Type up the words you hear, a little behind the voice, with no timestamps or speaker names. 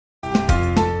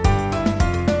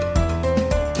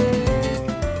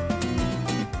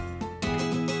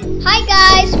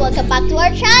guys! Welcome back to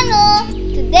our channel!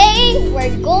 Today,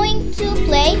 we're going to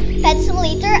play Pet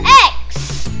Simulator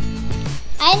X!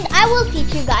 And I will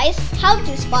teach you guys how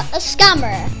to spot a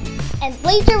scammer. And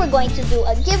later, we're going to do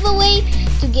a giveaway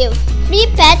to give free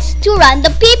pets to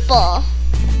random people.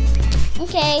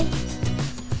 Okay,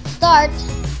 start.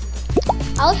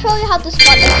 I'll show you how to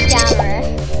spot a scammer.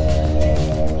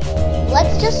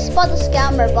 Let's just spot a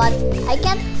scammer, but I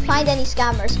can't find any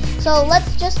scammers. So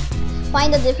let's just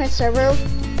find a different server.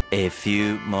 A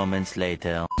few moments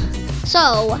later.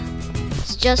 So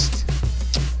let's just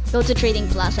go to Trading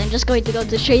Plaza. I'm just going to go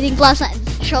to Trading Plaza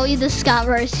and show you the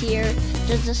scammers here.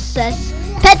 Just says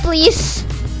pet please.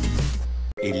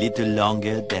 A little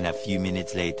longer than a few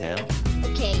minutes later.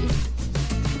 Okay.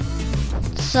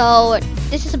 So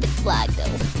this is a bit flag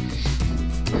though.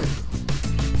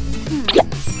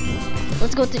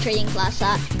 Let's go to Trading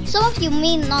Plaza. Some of you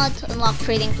may not unlock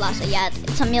Trading Plaza yet.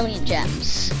 It's 1,000,000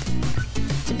 gems.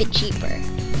 It's a bit cheaper.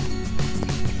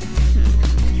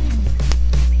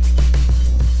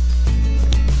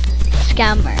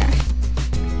 Scammer.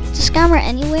 Is a scammer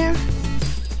anywhere?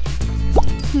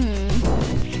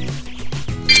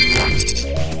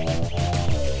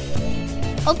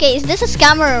 Okay, is this a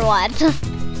scammer or what?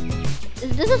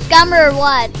 Is this a scammer or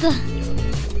what?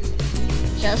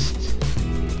 Just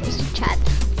chat.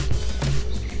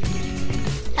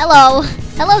 Hello.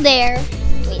 Hello there.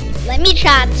 Wait, let me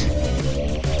chat.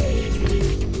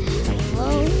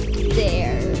 Hello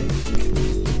there.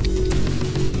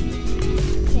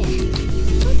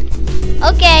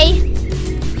 Okay.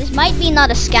 This might be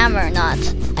not a scammer or not.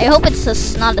 I hope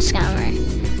it's not a scammer.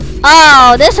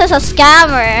 Oh, this is a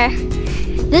scammer.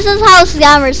 This is how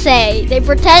scammers say. They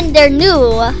pretend they're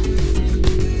new.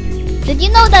 Did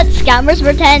you know that scammers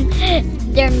pretend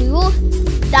they're new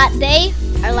that they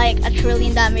are like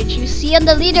 1,000,000,000 damage you see on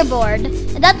the leaderboard?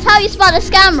 And that's how you spot a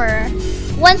scammer.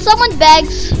 When someone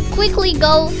begs, quickly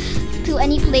go to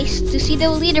any place to see the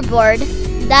leaderboard.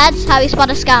 That's how you spot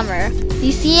a scammer. Do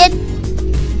you see it?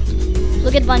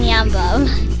 Look at Banyamba.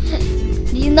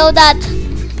 Do you know that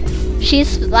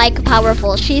she's like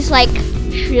powerful? She's like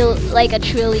a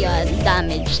 1,000,000,000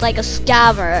 damage, like a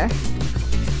scammer.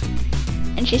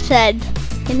 And she said,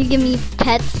 "Can you give me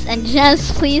pets and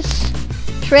gems, please?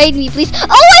 Trade me, please." Oh,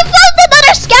 I found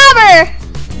another scammer!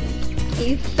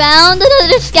 I found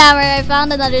another scammer. I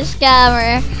found another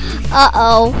scammer.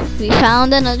 Uh-oh. We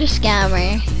found another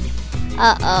scammer.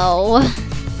 Uh-oh.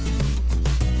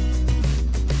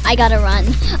 I gotta run.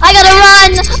 I gotta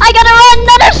run! I gotta run!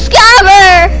 Another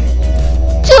scammer!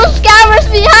 2 scammers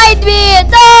behind me!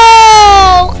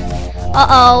 No!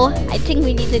 Uh-oh. I think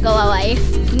we need to go away.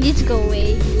 We need to go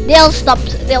away. They'll stop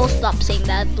saying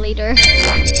that later.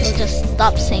 They'll just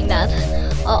stop saying that.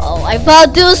 Uh-oh, I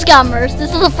found 2 scammers.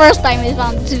 This is the first time I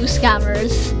found 2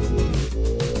 scammers.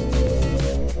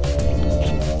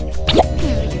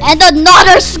 And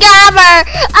another scammer!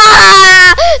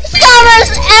 Ah! Scammers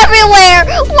everywhere!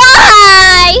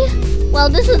 Why? Well,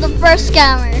 this is the first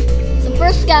scammer. The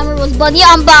first scammer was Bunny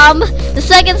Ambam. The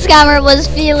second scammer was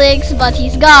Felix, but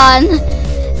he's gone.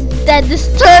 Then this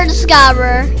third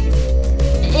scammer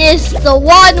is the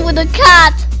one with the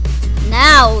cat.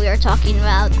 Now we are talking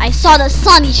about. I saw the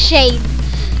sunny shade.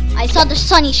 I saw the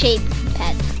sunny shade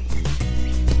pet.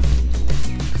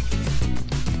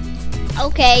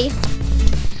 Okay,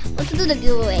 let's do the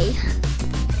giveaway.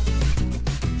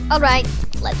 Alright,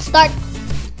 let's start.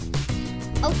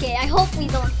 Okay, I hope we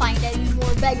don't find any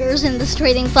more beggars in this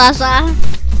Trading Plaza,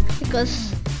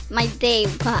 because my day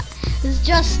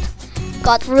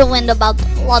got ruined about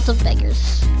lots of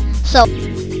beggars. So,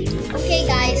 okay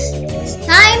guys, it's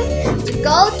time to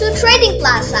go to Trading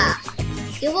Plaza.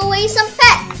 Give away some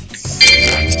pets.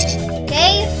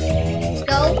 Okay, let's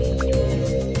go.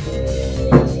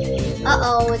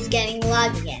 Uh-oh, it's getting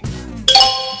lag again.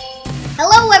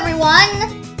 Hello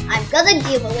everyone, I'm gonna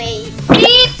give away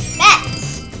 3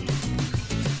 pets.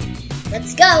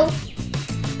 Let's go.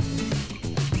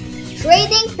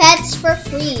 Trading pets for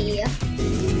free.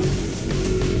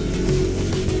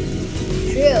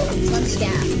 True, it's one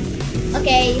scam.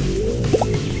 Okay.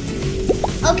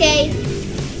 Okay.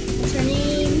 What's her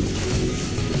name?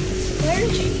 Where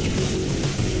is she?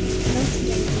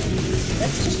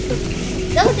 Let's just put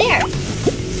go there.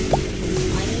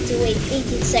 I need to wait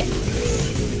 18 seconds.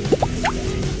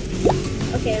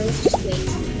 Okay, let's just wait.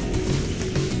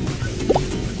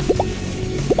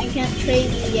 I can't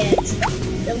trade you yet.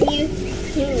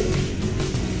 W2.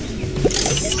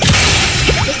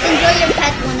 Just enjoy your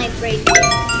pet when I trade you.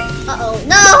 Uh-oh.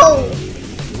 No!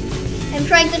 I'm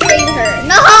trying to trade her.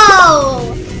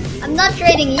 No! I'm not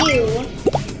trading you.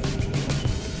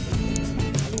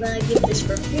 I'm gonna give this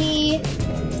for free.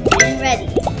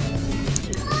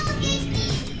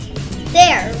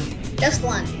 last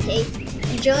one, okay?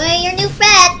 Enjoy your new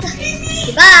pet!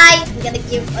 Goodbye! I'm gonna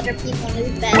give other people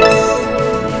new pets.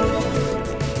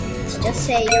 Let's just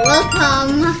say you're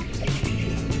welcome.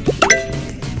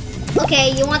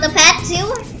 Okay, you want a pet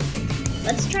too?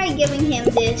 Let's try giving him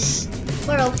this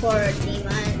 404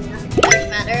 demon. Doesn't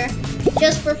matter.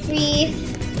 Just for free.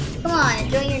 Come on,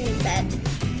 enjoy your new pet.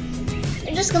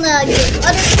 I'm just gonna give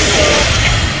other people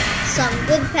some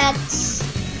good pets,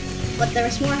 but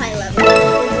there's more high level.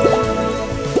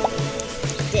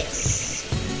 This.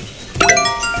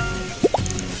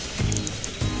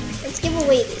 Let's give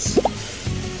away this.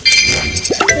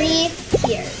 Free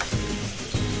here.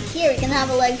 Here, you can have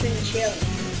a luxury chill.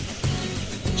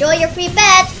 Enjoy your free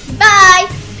pet. Bye.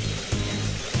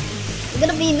 I'm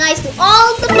gonna be nice to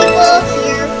all the people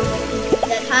here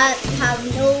that have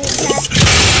no pets.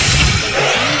 If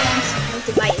anyone wants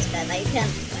to buy his pet, I can't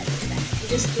buy his pet. I'm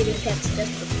just giving pets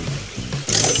just for free.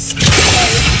 Okay,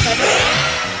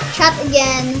 let's chat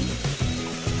again.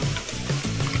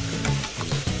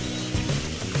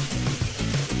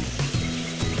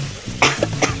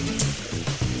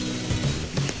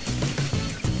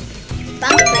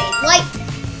 Bank trade. Like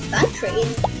bank trade.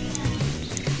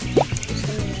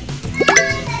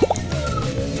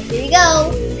 Here you go.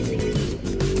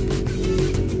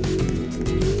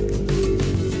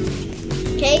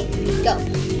 Okay, go.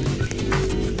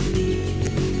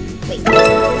 Wait,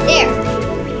 there.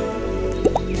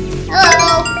 Hello.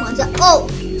 What's up? Oh.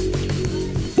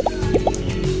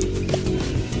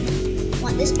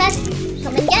 Want this pet?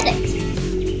 Come and get it.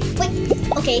 Wait.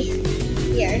 Okay.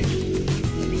 Here.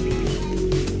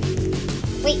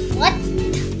 Wait, what?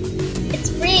 It's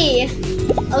free.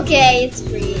 Okay, it's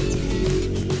free.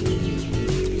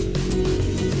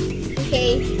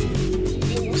 Okay,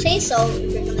 and you say so,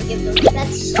 you're gonna give those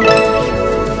pets.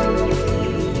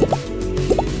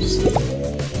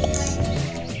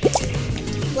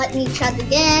 Let me chat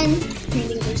again.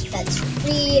 Trading those pets for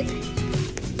free.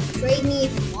 Trade me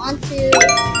if you want to.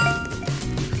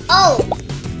 Oh,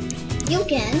 you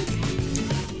can.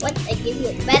 What? I gave you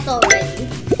a pet already.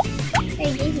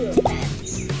 I gave you a pet.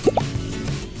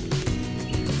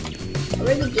 I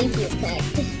already gave you a pet.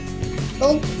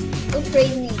 Don't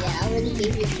trade me again. I already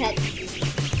gave you a pet.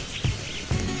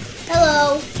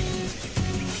 Hello.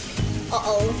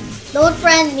 Uh-oh. Don't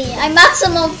friend me. I'm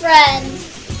maximum friend.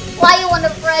 Why you wanna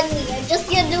friend me? I'm just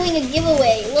here doing a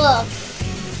giveaway. Look.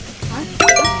 Huh?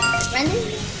 Friending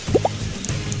me?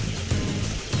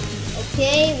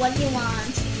 Okay, what do you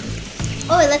want?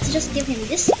 Oh, let's just give him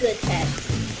this good pet.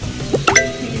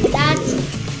 That.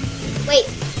 Wait.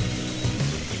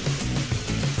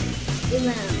 Give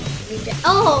him.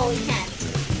 Oh, we can't.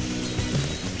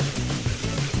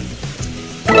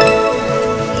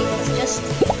 Okay, let's just.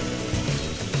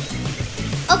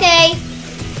 Okay.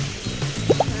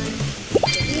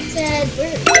 He said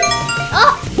where?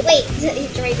 Oh, wait. He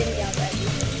traded me already.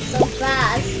 So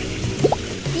fast.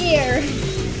 Here,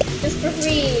 just for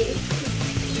free.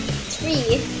 It's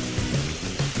free.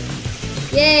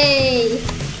 Yay!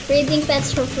 Trading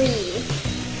pets for free.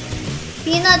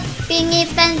 Peanut Pingy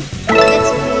pets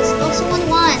please. Oh, someone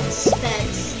wants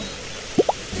pets.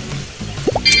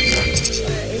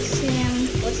 Where is him?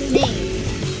 What's his name?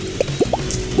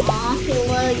 Aw, he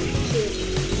looks cute.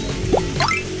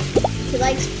 He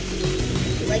likes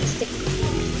stick.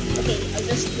 Okay, I'll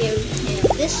just give him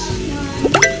this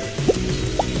one.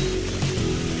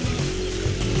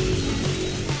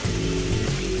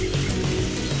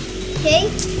 Okay,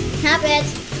 have it.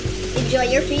 Enjoy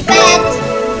your free pet.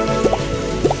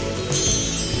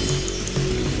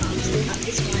 Still have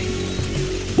this one.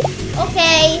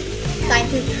 Okay, time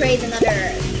to trade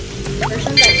another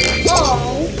person.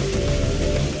 Oh,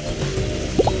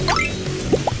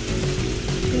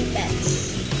 free pets.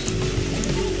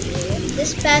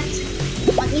 This pet.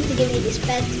 Want me to give you this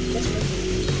pet?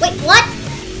 Wait, what?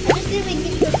 I just didn't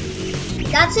give you.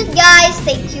 That's it, guys.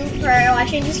 Thank you for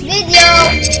watching this video.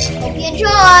 Hope you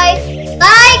enjoy.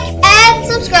 Like,